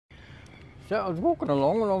So I was walking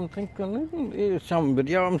along and I'm thinking, isn't there some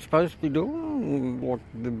video I'm supposed to be doing? Like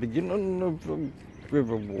the beginning of the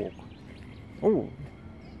river walk. Oh,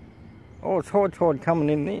 it's high tide coming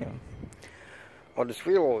in there. I just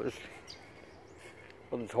realised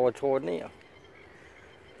it's high tide now.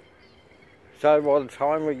 So by the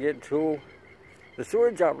time we get to the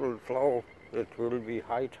sewage overflow, it will be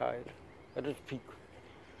high tide at its peak.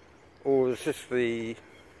 Or is this the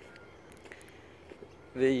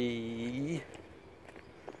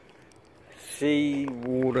sea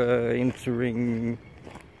water entering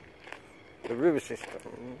the river system?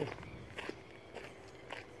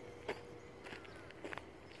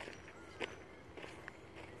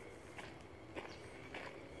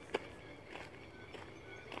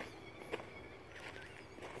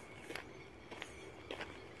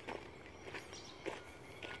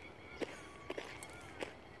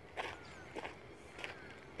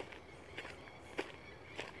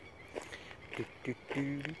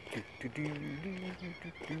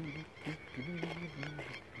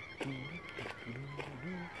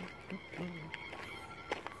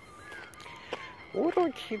 Why do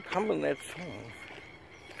I keep humming that song?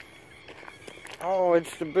 Oh,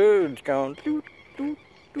 it's the birds going doot, doot,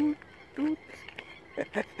 doot, doot.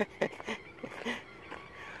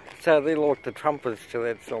 So they like the trumpets to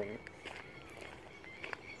that song.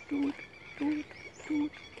 Doot, doot,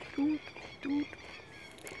 doot, doot, doot.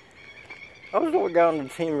 I was like going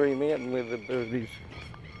to Timbery Mountain with the birdies.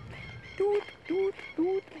 Doot, doot,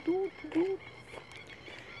 doot, doot, doot.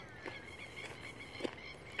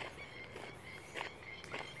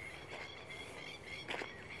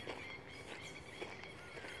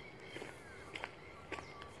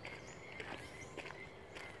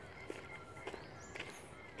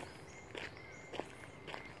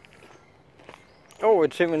 Oh,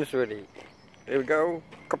 it's 7 minutes ready. There we go.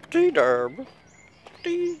 Cup of tea, Derb.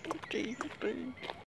 Tea, cup of tea, cup of tea.